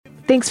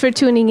Thanks for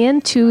tuning in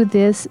to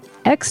this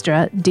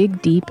extra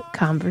Dig Deep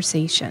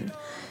conversation.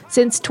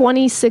 Since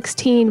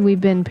 2016,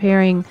 we've been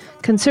pairing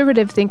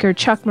conservative thinker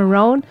Chuck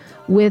Marohn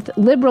with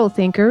liberal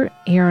thinker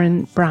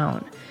Aaron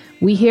Brown.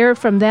 We hear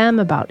from them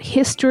about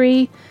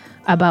history,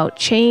 about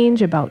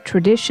change, about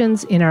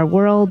traditions in our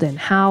world and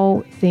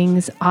how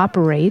things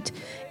operate,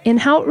 and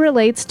how it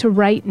relates to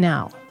right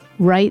now,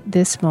 right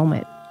this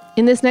moment.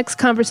 In this next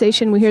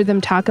conversation, we hear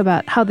them talk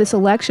about how this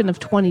election of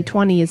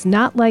 2020 is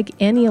not like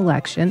any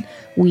election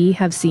we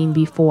have seen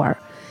before.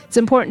 It's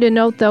important to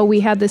note, though, we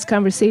had this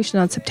conversation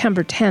on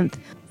September 10th.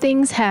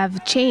 Things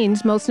have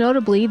changed, most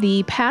notably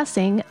the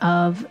passing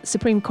of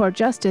Supreme Court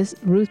Justice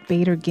Ruth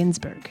Bader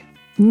Ginsburg.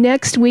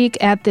 Next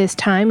week at this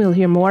time, you'll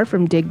hear more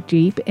from Dig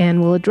Deep,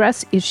 and we'll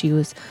address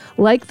issues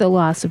like the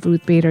loss of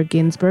Ruth Bader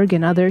Ginsburg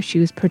and other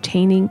issues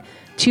pertaining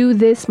to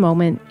this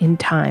moment in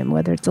time,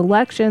 whether it's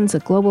elections, a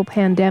global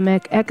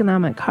pandemic,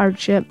 economic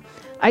hardship,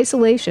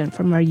 isolation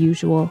from our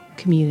usual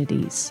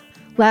communities.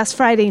 Last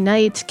Friday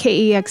night,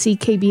 KAXE,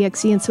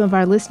 KBXE, and some of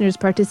our listeners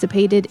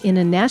participated in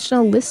a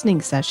national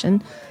listening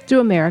session through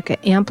America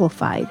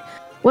Amplified.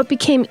 What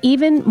became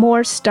even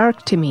more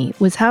stark to me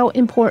was how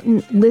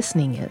important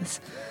listening is.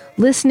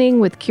 Listening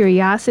with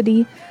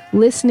curiosity,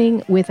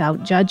 listening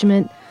without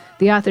judgment.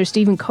 The author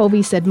Stephen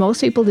Covey said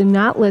most people do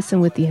not listen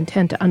with the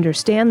intent to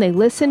understand, they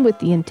listen with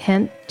the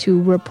intent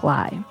to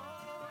reply.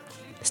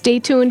 Stay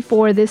tuned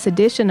for this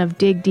edition of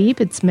Dig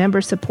Deep. It's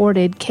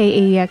member-supported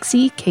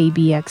KAXE,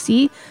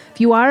 KBXE. If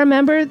you are a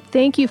member,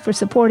 thank you for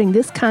supporting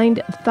this kind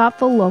of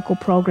thoughtful local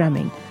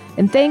programming.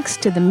 And thanks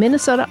to the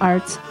Minnesota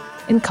Arts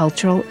and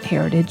Cultural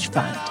Heritage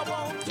Fund.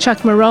 Chuck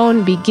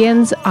Marohn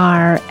begins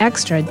our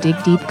extra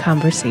Dig Deep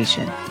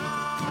conversation.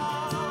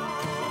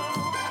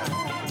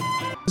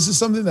 This is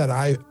something that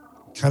I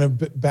kind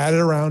of batted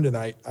around, and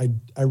I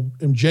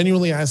am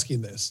genuinely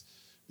asking this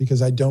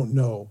because I don't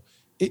know.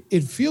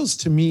 It feels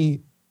to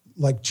me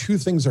like two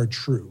things are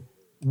true.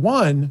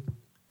 One,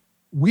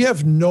 we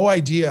have no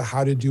idea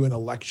how to do an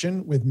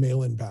election with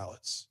mail-in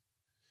ballots.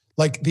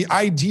 Like the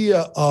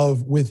idea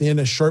of within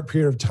a short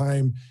period of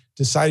time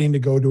deciding to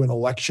go to an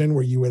election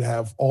where you would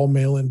have all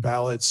mail-in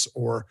ballots,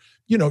 or,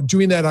 you know,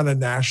 doing that on a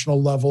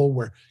national level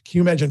where, can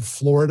you imagine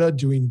Florida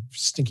doing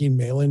stinking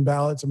mail-in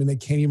ballots? I mean, they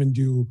can't even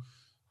do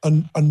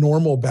a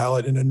normal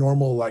ballot in a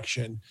normal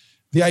election.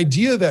 The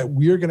idea that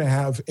we're going to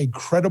have a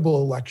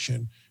credible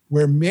election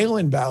where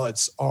mail-in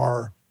ballots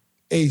are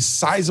a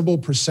sizable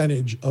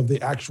percentage of the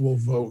actual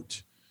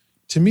vote,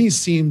 to me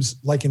seems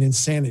like an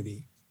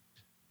insanity.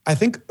 I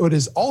think what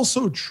is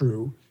also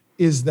true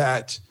is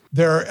that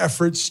there are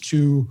efforts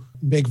to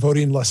make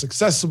voting less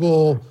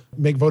accessible,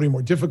 make voting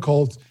more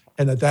difficult,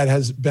 and that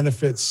has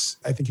benefits.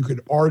 I think you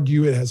could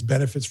argue it has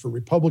benefits for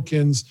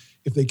Republicans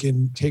if they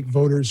can take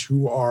voters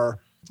who are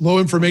low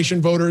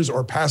information voters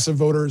or passive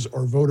voters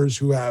or voters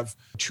who have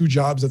two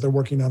jobs that they're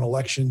working on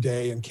election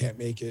day and can't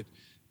make it,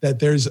 that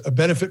there's a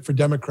benefit for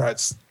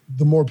Democrats,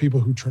 the more people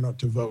who turn out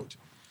to vote.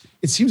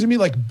 It seems to me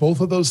like both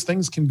of those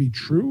things can be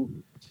true.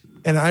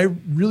 And I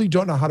really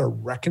don't know how to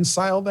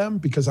reconcile them,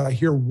 because I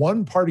hear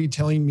one party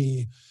telling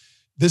me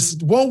this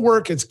won't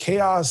work, it's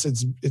chaos,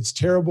 it's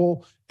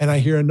terrible. And I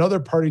hear another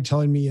party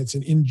telling me it's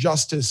an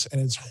injustice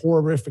and it's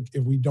horrific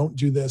if we don't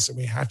do this and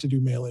we have to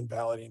do mail-in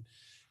balloting.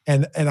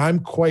 And I'm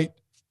quite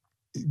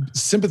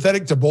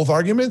sympathetic to both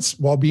arguments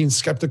while being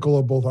skeptical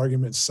of both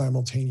arguments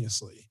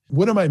simultaneously.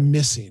 What am I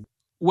missing?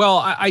 Well,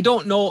 I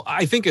don't know.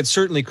 I think it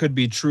certainly could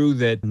be true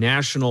that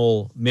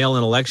national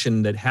mail-in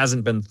election that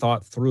hasn't been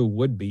thought through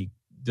would be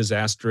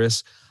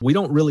disastrous. We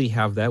don't really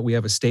have that. We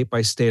have a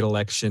state-by-state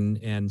election,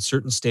 and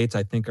certain states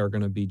I think are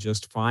going to be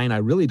just fine. I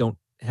really don't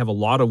have a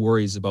lot of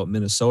worries about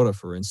Minnesota,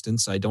 for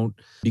instance. I don't,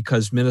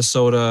 because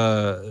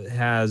Minnesota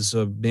has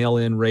a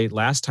mail-in rate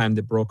last time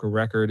that broke a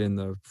record in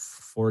the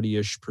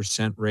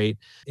 40-ish% rate,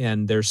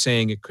 and they're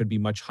saying it could be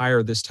much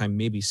higher this time,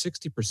 maybe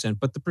 60%,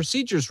 but the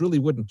procedures really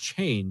wouldn't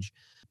change.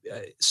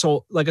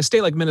 So like a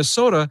state like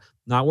Minnesota,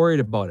 not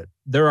worried about it.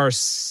 There are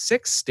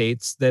 6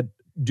 states that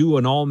do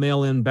an all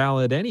mail-in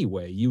ballot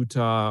anyway: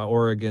 Utah,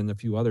 Oregon, a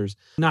few others.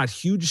 Not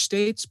huge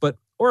states, but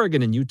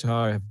Oregon and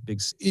Utah have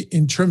big.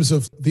 In terms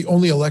of the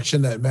only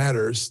election that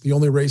matters, the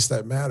only race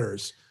that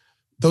matters,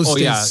 those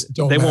states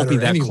don't matter. They won't be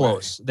that anyway.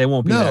 close. They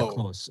won't be that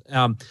close.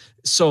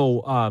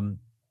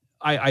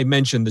 I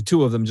mentioned the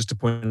two of them just to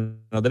point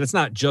out that it's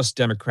not just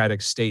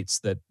Democratic states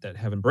that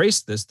have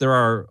embraced this. There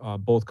are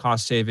both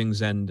cost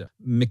savings and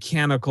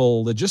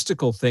mechanical,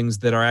 logistical things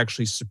that are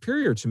actually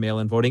superior to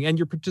mail-in voting, and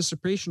your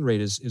participation rate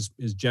is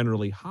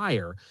generally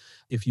higher.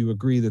 If you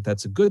agree that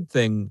that's a good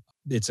thing,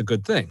 it's a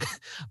good thing.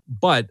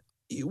 But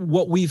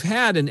what we've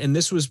had, and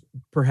this was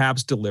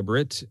perhaps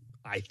deliberate,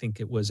 I think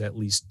it was at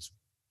least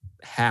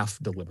half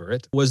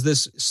deliberate, was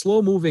this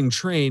slow-moving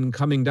train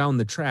coming down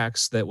the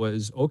tracks that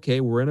was, okay,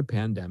 we're in a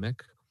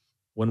pandemic.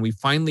 When we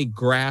finally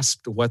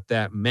grasped what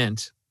that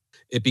meant,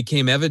 it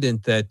became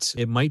evident that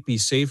it might be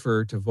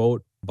safer to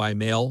vote by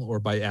mail or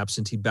by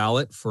absentee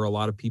ballot. For a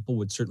lot of people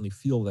would certainly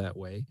feel that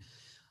way.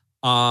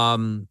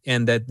 And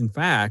that in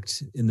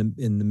fact, in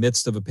the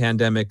midst of a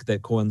pandemic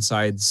that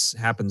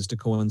happens to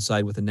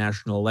coincide with a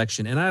national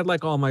election. And I'd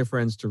like all my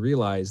friends to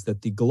realize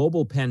that the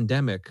global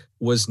pandemic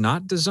was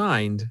not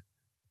designed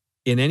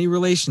in any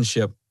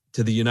relationship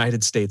to the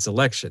United States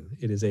election.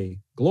 It is a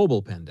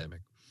global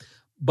pandemic.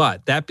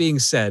 But that being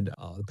said,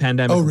 the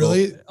pandemic. Oh,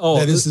 really?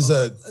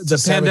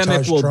 The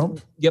pandemic will.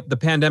 Trump? Yep, the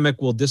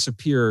pandemic will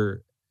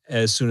disappear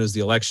as soon as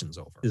the election's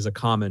over. Is a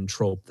common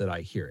trope that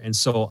I hear, and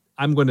so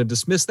I'm going to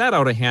dismiss that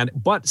out of hand,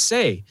 but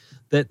say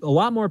that a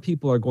lot more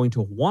people are going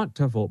to want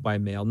to vote by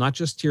mail, not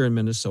just here in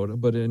Minnesota,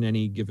 but in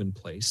any given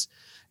place,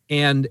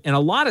 and a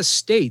lot of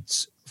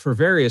states, for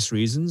various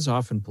reasons,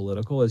 often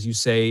political, as you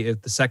say.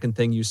 If the second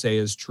thing you say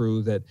is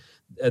true, that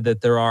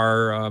there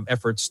are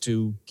efforts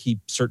to keep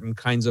certain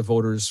kinds of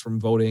voters from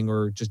voting,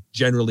 or just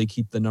generally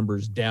keep the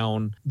numbers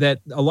down, that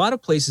a lot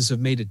of places have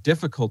made it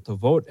difficult to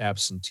vote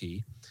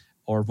absentee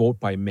or vote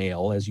by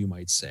mail, as you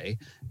might say,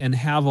 and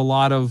have a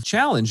lot of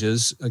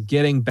challenges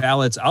getting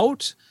ballots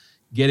out,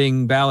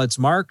 getting ballots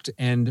marked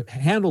and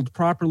handled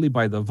properly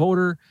by the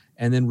voter,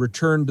 and then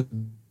returned to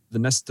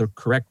the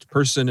correct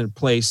person and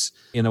place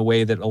in a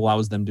way that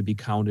allows them to be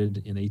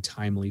counted in a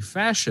timely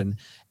fashion.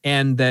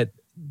 And that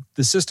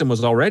the system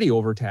was already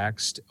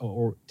overtaxed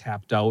or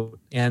tapped out,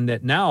 and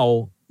that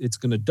now it's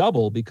going to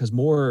double because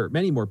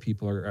many more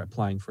people are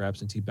applying for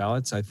absentee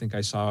ballots. I think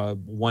I saw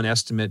one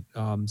estimate,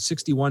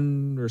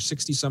 61 or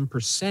 60 some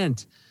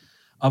percent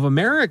of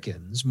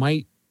Americans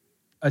might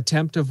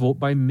attempt to vote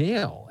by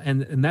mail.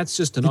 And that's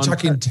just You're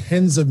talking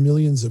tens of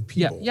millions of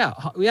people. Yeah,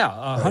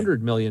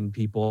 100 million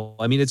people.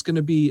 I mean, it's going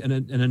to be an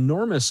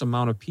enormous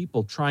amount of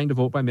people trying to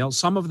vote by mail.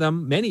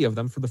 Many of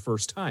them for the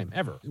first time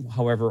ever,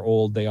 however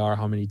old they are,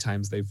 how many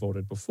times they've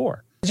voted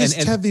before. I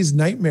just have these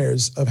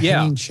nightmares of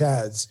hanging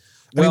chads.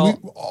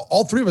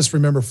 All three of us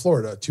remember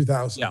Florida,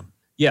 2000. Yeah.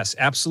 Yes,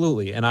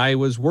 absolutely. And I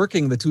was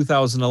working the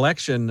 2000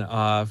 election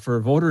for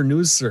Voter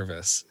News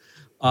Service,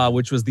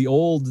 which was the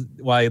old,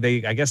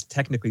 they, I guess,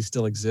 technically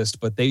still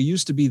exist, but they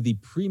used to be the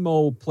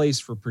primo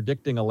place for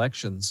predicting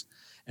elections.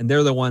 And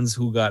they're the ones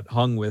who got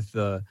hung with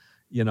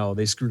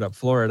they screwed up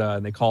Florida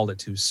and they called it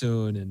too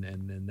soon.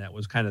 And that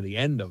was kind of the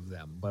end of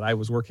them. But I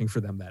was working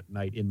for them that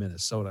night in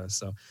Minnesota.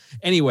 So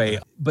anyway,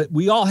 but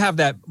we all have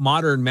that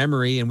modern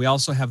memory, and we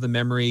also have the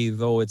memory,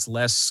 though it's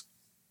less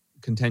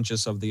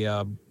contentious, of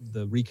the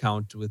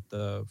recount with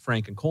the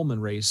Frank and Coleman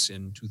race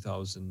in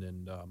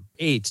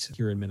 2008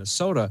 here in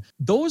Minnesota.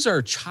 Those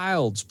are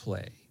child's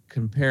play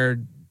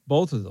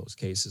both of those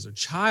cases are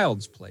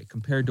child's play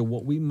compared to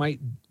what we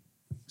might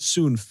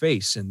soon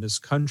face in this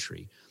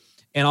country.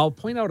 And I'll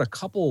point out a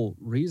couple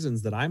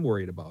reasons that I'm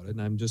worried about it.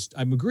 And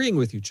I'm agreeing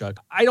with you, Chuck.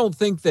 I don't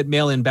think that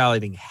mail-in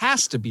balloting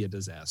has to be a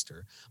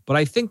disaster, but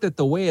I think that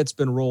the way it's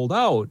been rolled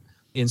out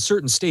in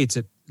certain states,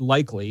 it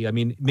likely, I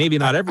mean, maybe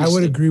not every state. I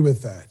would agree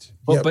with that.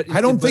 But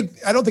I don't think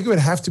it would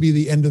have to be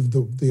the end of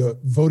the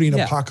voting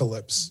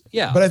apocalypse.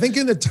 Yeah. But I think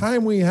in the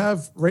time we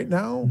have right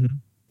now,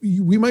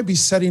 we might be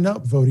setting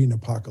up voting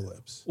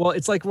apocalypse. Well,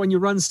 it's like when you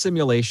run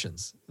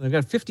simulations. I've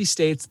got 50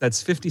 states,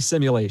 that's 50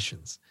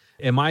 simulations.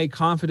 Am I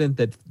confident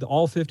that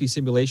all 50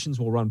 simulations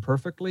will run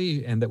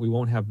perfectly and that we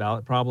won't have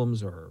ballot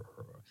problems, or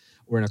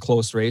we're in a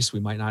close race, we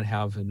might not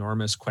have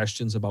enormous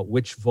questions about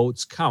which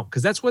votes count?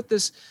 Because that's what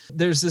there's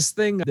this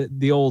thing that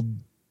the old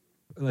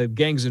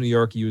gangs in New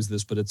York use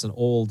this, but it's an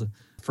old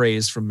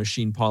phrase from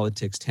machine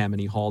politics,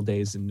 Tammany Hall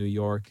days in New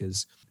York,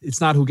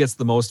 it's not who gets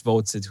the most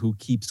votes, it's who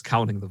keeps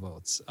counting the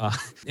votes.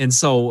 And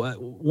so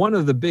one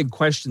of the big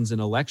questions in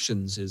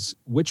elections is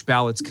which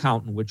ballots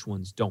count and which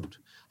ones don't.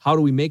 How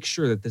do we make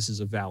sure that this is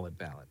a valid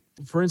ballot?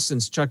 For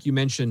instance, Chuck, you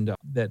mentioned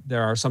that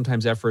there are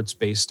sometimes efforts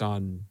based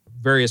on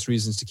various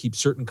reasons to keep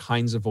certain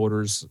kinds of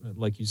voters,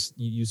 like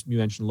you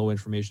mentioned low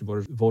information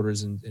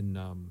voters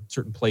in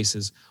certain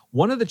places.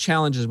 One of the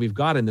challenges we've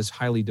got in this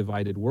highly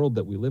divided world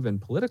that we live in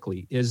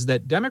politically is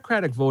that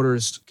Democratic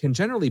voters can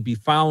generally be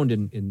found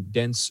in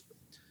dense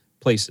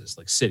places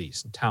like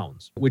cities and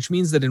towns, which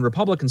means that in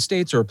Republican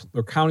states or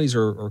counties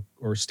or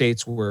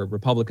states where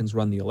Republicans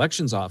run the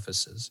elections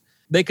offices,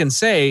 they can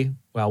say,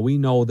 well, we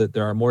know that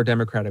there are more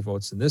Democratic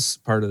votes in this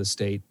part of the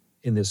state,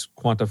 in this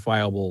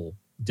quantifiable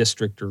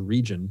district or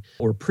region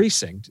or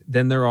precinct,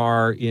 than there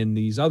are in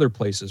these other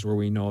places where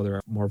we know there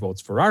are more votes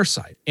for our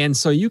side. And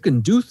so you can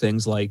do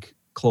things like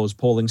close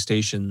polling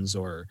stations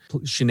or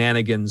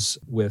shenanigans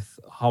with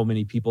how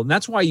many people. And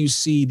that's why you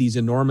see these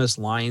enormous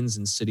lines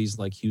in cities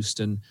like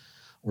Houston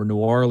or New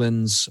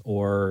Orleans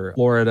or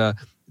Florida,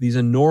 these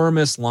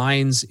enormous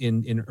lines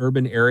in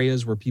urban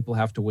areas where people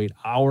have to wait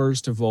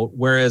hours to vote.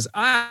 Whereas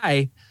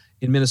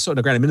in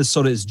Minnesota, granted,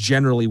 Minnesota is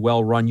generally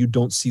well run. You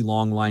don't see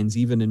long lines.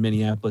 Even in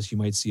Minneapolis, you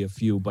might see a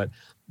few, but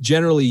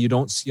generally you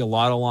don't see a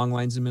lot of long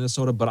lines in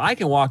Minnesota. But I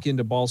can walk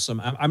into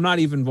Balsam. I'm not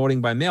even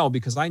voting by mail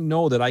because I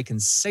know that I can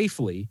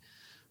safely,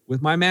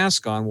 with my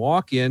mask on,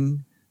 walk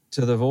in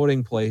to the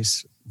voting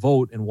place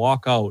vote and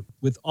walk out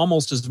with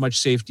almost as much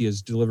safety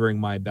as delivering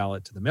my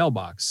ballot to the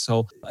mailbox.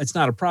 So it's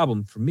not a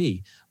problem for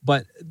me.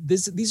 But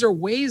these are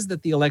ways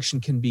that the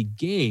election can be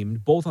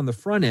gamed, both on the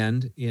front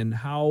end in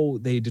how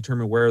they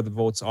determine where the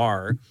votes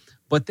are,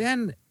 but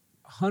then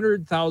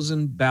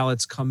 100,000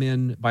 ballots come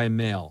in by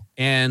mail.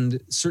 And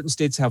certain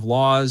states have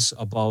laws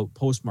about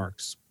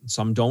postmarks.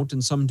 Some don't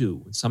and some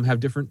do. Some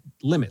have different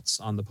limits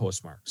on the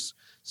postmarks.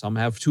 Some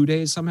have 2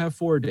 days, some have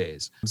 4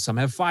 days, some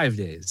have 5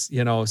 days,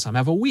 some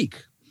have a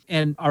week.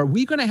 And are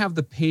we going to have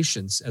the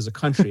patience as a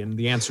country? And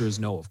the answer is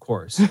no, of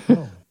course.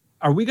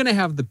 Are we going to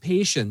have the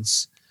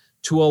patience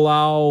to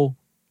allow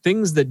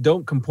things that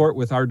don't comport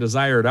with our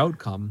desired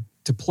outcome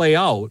to play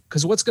out?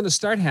 Because what's going to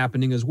start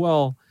happening is,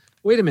 well,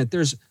 wait a minute,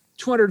 there's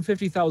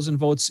 250,000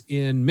 votes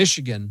in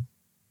Michigan.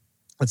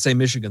 Let's say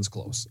Michigan's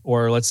close,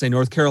 or let's say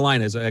North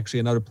Carolina is actually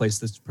another place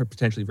that's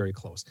potentially very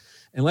close.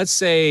 And let's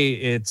say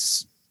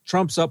it's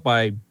Trump's up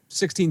by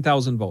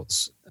 16,000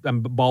 votes.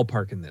 I'm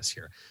ballparking this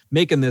here,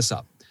 making this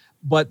up.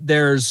 But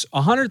there's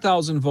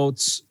 100,000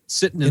 votes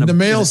sitting in the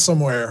mail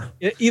somewhere.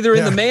 Either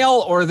in the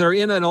mail, or they're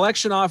in an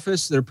election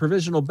office, they're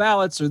provisional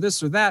ballots or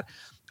this or that.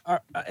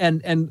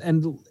 And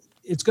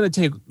it's going to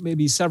take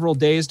maybe several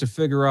days to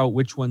figure out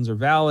which ones are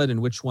valid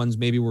and which ones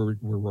maybe were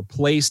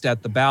replaced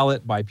at the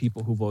ballot by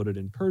people who voted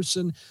in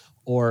person.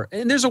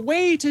 And there's a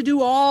way to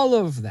do all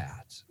of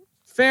that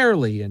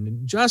fairly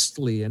and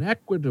justly and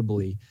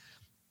equitably,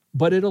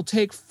 but it'll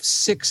take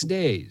 6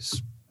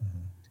 days.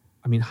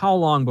 I mean, how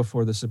long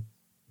before the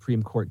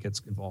Supreme Court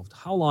gets involved?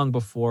 How long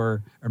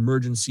before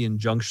emergency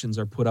injunctions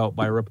are put out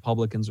by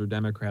Republicans or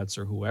Democrats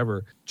or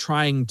whoever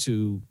trying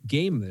to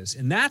game this?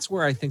 And that's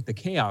where I think the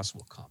chaos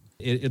will come.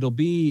 It'll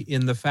be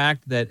in the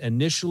fact that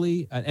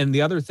initially, and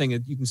the other thing,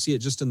 you can see it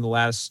just in the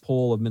last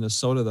poll of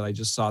Minnesota that I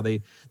just saw,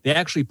 they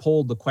actually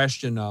polled the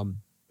question,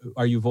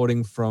 are you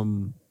voting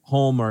from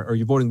home, or are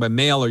you voting by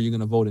mail, or are you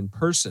going to vote in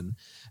person?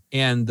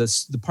 And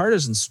the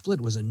partisan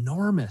split was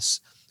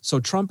enormous. So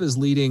Trump is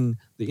leading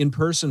the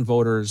in-person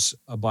voters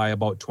by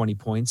about 20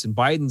 points, and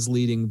Biden's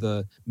leading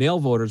the mail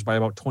voters by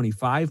about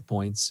 25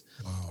 points.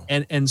 Wow.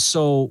 And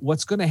so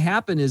what's going to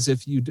happen is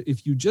if you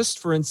just,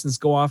 for instance,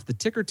 go off the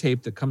ticker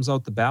tape that comes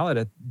out the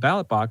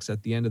ballot box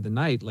at the end of the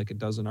night, like it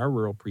does in our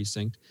rural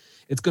precinct,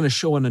 it's going to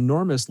show an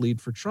enormous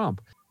lead for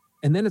Trump.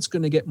 And then it's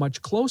going to get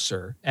much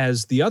closer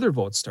as the other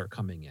votes start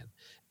coming in.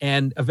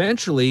 And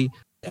eventually,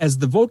 as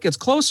the vote gets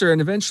closer, and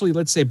eventually,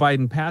 let's say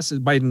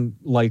Biden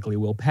likely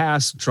will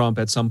pass Trump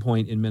at some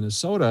point in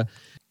Minnesota,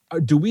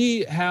 do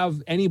we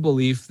have any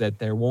belief that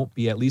there won't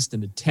be at least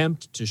an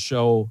attempt to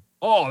show,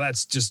 oh,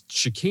 that's just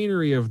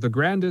chicanery of the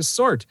grandest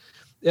sort?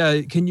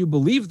 Can you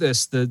believe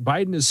this? That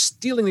Biden is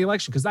stealing the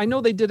election? Because I know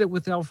they did it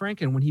with Al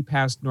Franken when he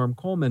passed Norm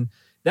Coleman.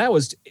 That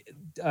was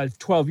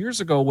 12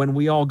 years ago when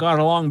we all got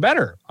along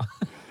better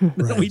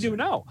than we do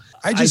now.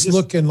 I just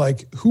look and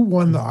who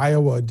won the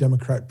Iowa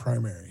Democrat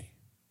primary?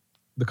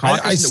 The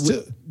caucus,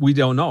 we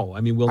don't know.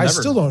 I mean, we'll never know.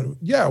 I still don't.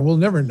 Yeah, we'll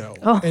never know.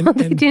 Oh,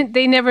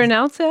 they never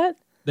announced that?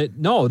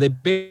 No, they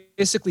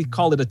basically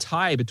called it a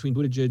tie between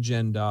Buttigieg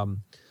and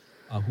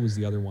who was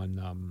the other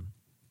one?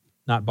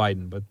 Not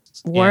Biden, but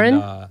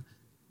Warren.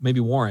 Maybe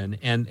Warren.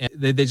 And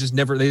they just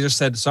never. They just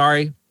said,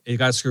 "Sorry, it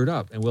got screwed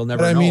up," and we'll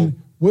never know. I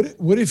mean,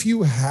 what if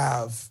you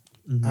have?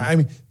 Mm-hmm. I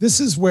mean, this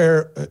is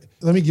where.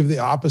 Let me give the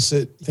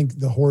opposite. I think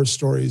the horror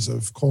stories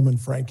of Coleman,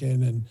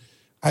 Franken, and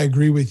I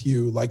agree with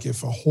you. Like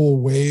if a whole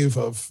wave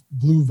of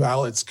blue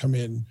ballots come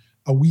in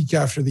a week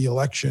after the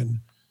election,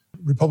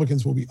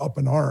 Republicans will be up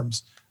in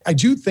arms. I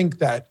do think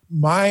that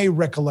my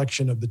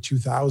recollection of the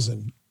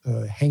 2000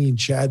 Hanging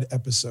Chad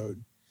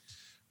episode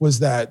was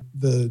that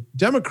the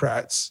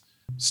Democrats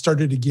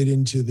started to get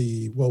into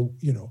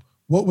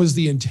what was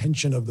the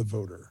intention of the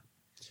voter?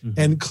 Mm-hmm.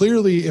 And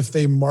clearly if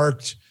they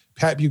marked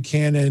Pat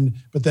Buchanan,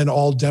 but then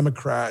all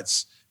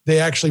Democrats,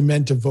 they actually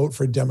meant to vote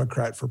for a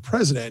Democrat for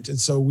president. And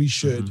so we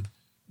should,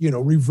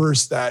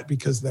 reverse that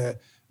because the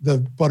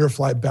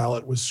butterfly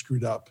ballot was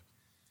screwed up.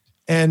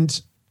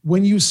 And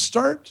when you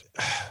start,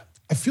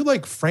 I feel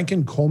like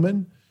Franken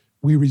Coleman,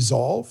 we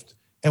resolved,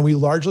 and we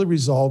largely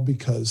resolved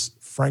because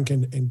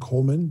Franken and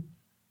Coleman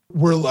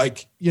were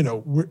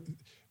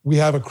we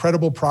have a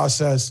credible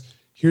process.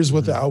 Here's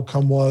what the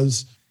outcome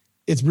was.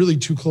 It's really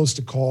too close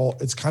to call.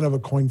 It's kind of a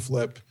coin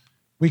flip.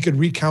 We could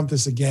recount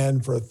this again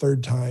for a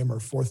third time or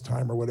fourth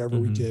time or whatever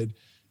we did,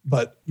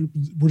 but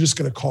we're just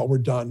going to call it, we're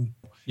done.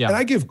 Yeah. And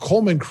I give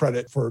Coleman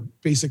credit for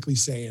basically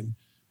saying,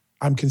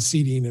 I'm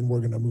conceding and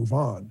we're going to move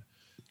on.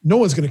 No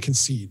one's going to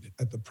concede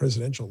at the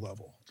presidential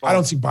level. I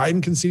don't see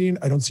Biden conceding.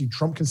 I don't see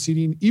Trump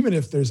conceding. Even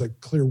if there's a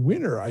clear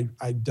winner,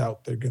 I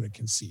doubt they're going to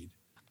concede.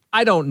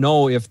 I don't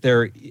know if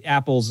they're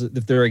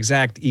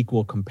exact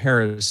equal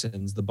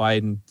comparisons, the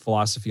Biden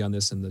philosophy on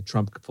this and the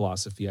Trump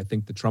philosophy. I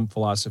think the Trump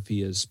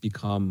philosophy has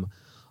become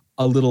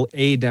a little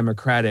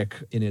a-democratic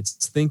in its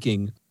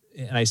thinking.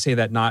 And I say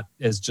that not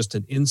as just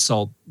an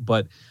insult,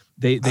 but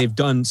they've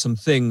done some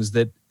things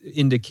that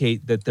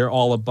indicate that they're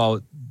all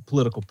about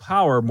political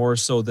power more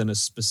so than a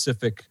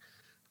specific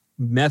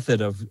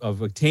method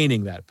of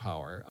attaining that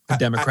power, a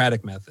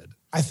democratic method.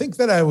 I think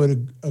that I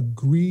would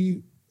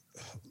agree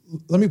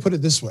let me put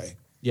it this way.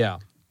 Yeah.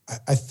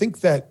 I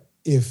think that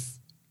if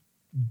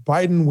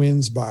Biden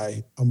wins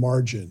by a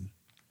margin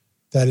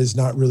that is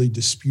not really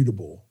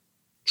disputable,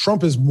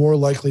 Trump is more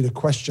likely to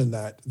question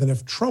that than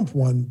if Trump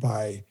won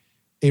by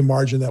a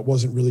margin that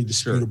wasn't really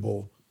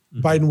disputable.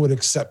 Sure. Biden would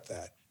accept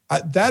that.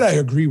 That I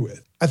agree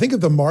with. I think if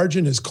the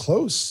margin is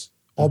close,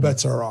 all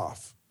bets are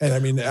off. And I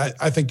mean,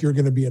 I think you're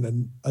going to be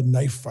in a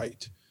knife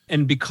fight.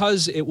 And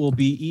because it will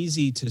be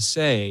easy to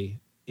say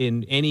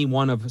in any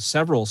one of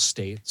several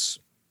states,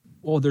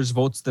 well, there's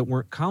votes that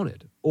weren't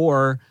counted,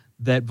 or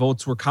that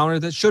votes were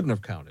counted that shouldn't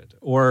have counted,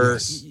 or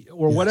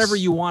whatever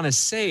you want to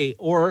say,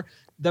 or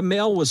the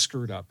mail was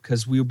screwed up,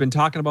 because we've been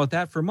talking about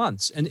that for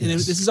months. And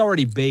this is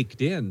already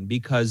baked in,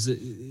 because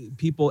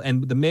people,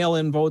 and the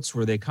mail-in votes,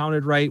 were they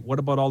counted right? What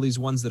about all these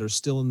ones that are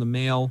still in the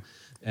mail?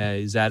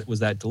 Was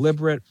that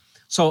deliberate?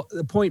 So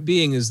the point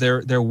being is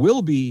there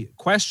will be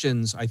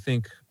questions, I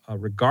think,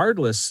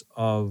 regardless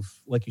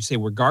of, like you say,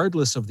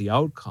 regardless of the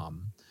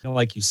outcome.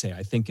 Like you say,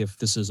 I think if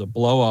this is a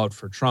blowout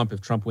for Trump,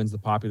 if Trump wins the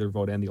popular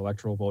vote and the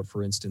electoral vote,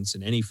 for instance,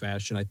 in any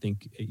fashion, I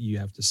think you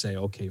have to say,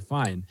 okay,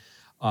 fine.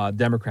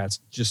 Democrats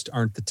just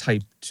aren't the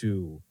type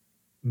to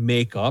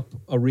make up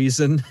a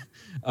reason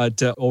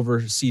to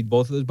oversee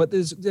both of those. But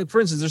for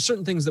instance, there's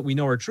certain things that we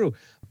know are true.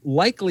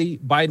 Likely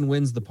Biden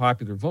wins the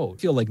popular vote.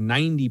 I feel like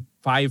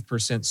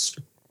 95%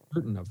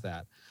 certain of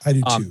that. I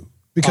do too.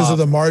 Because of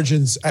the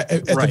margins,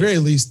 at the very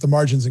least, the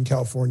margins in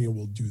California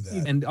will do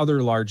that. And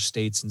other large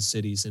states and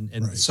cities.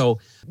 And so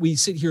we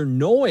sit here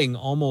knowing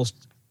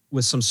almost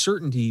with some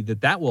certainty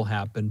that will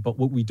happen, but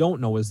what we don't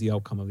know is the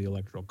outcome of the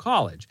Electoral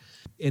College.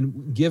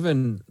 And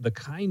given the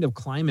kind of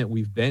climate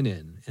we've been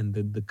in, and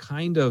the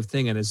kind of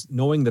thing, and is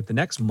knowing that the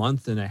next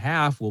month and a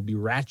half will be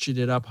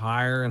ratcheted up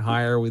higher and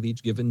higher with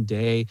each given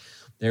day,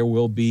 there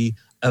will be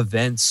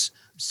events,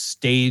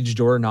 staged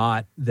or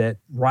not, that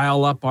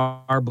rile up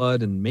our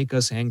blood and make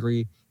us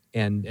angry,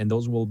 and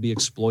those will be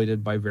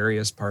exploited by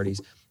various parties.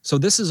 So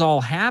this is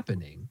all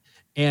happening.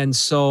 And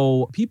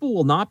so people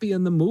will not be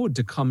in the mood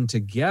to come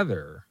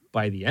together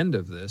by the end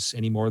of this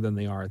any more than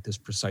they are at this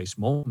precise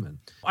moment.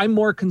 I'm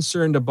more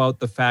concerned about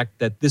the fact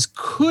that this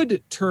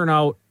could turn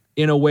out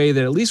in a way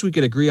that at least we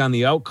could agree on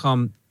the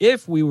outcome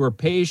if we were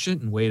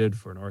patient and waited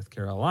for North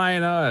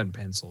Carolina and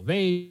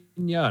Pennsylvania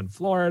and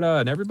Florida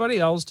and everybody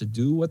else to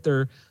do what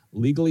they're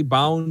legally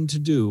bound to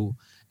do,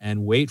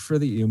 and wait for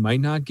you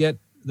might not get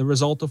the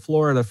result of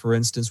Florida, for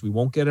instance. We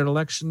won't get it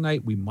election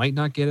night. We might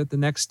not get it the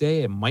next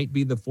day. It might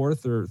be the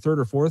third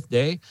or fourth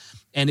day.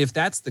 And if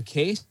that's the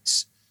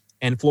case,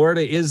 and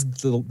Florida is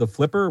the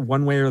flipper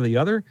one way or the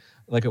other,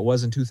 like it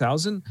was in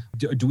 2000,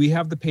 do we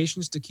have the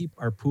patience to keep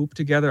our poop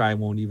together? I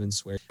won't even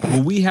swear.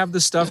 Will we have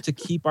the stuff to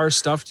keep our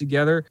stuff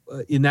together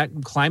in that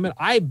climate?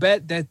 I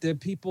bet that the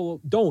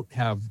people don't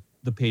have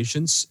the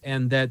patience,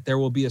 and that there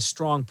will be a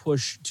strong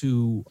push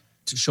to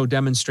show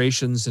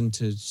demonstrations and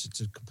to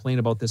complain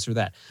about this or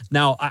that.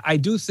 Now, I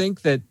do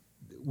think that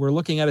we're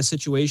looking at a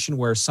situation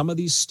where some of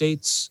these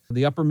states,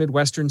 the upper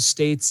Midwestern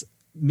states,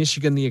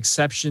 Michigan the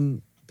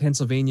exception,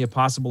 Pennsylvania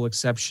possible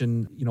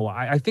exception,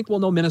 I think we'll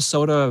know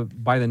Minnesota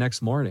by the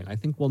next morning. I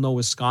think we'll know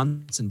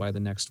Wisconsin by the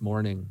next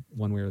morning,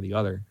 one way or the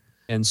other.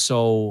 And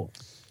so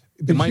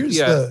there might be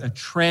a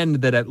trend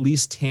that at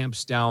least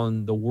tamps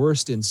down the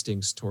worst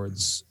instincts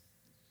towards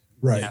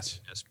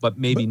nastiness, but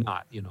maybe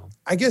not,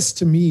 I guess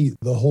to me,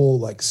 the whole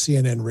like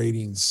CNN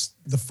ratings,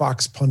 the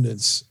Fox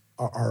pundits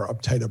are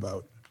uptight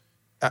about.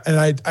 And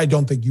I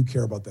don't think you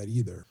care about that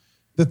either.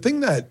 The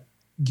thing that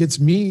gets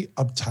me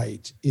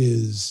uptight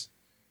is,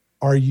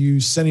 are you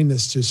sending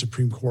this to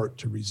Supreme Court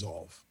to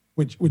resolve?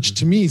 Which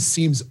to me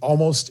seems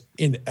almost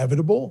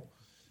inevitable.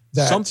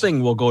 That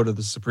something will go to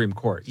the Supreme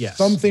Court, yes.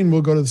 Something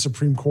will go to the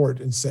Supreme Court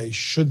and say,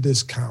 should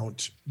this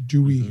count?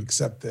 Do we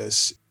accept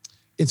this?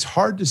 It's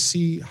hard to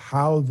see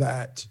how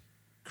that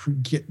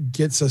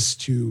gets us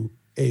to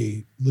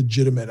a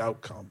legitimate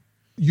outcome.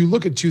 You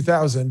look at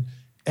 2000,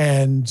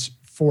 and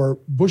for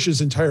Bush's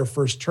entire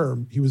first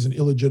term, he was an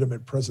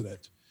illegitimate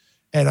president.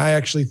 And I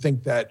actually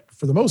think that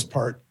for the most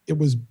part, it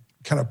was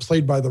kind of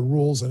played by the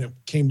rules, and it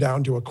came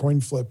down to a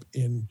coin flip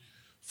in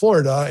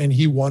Florida, and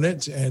he won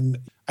it. And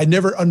I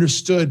never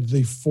understood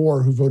the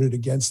four who voted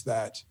against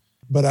that.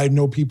 But I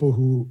know people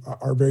who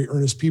are very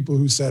earnest people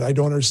who said, I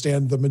don't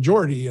understand the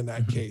majority in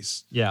that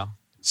case. Yeah.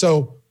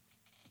 So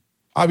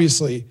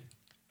obviously,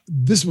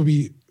 this would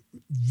be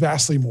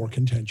vastly more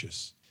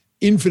contentious,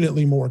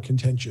 infinitely more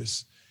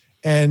contentious.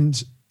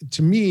 And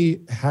to me,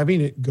 having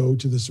it go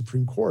to the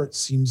Supreme Court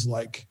seems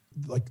like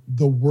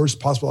the worst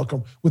possible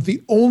outcome, with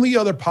the only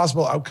other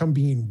possible outcome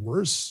being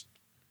worse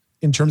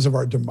in terms of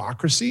our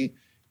democracy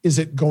is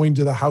it going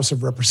to the House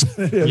of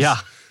Representatives,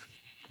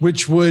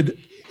 which would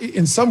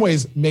in some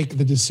ways make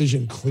the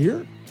decision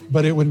clear,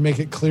 but it would make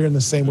it clear in the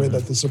same way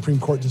that the Supreme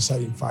Court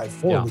deciding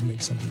 5-4 would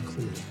make something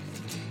clear.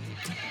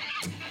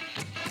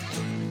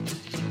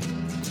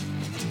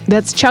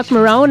 That's Chuck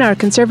Marohn, our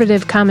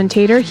conservative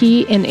commentator.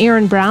 He and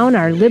Aaron Brown,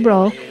 our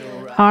liberal,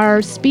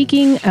 are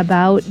speaking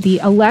about the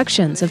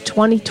elections of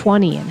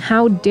 2020 and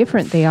how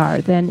different they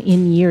are than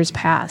in years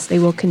past. They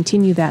will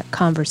continue that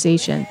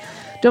conversation.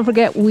 Don't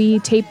forget, we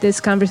taped this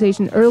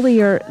conversation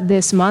earlier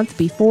this month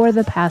before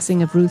the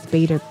passing of Ruth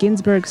Bader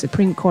Ginsburg,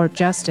 Supreme Court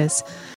Justice.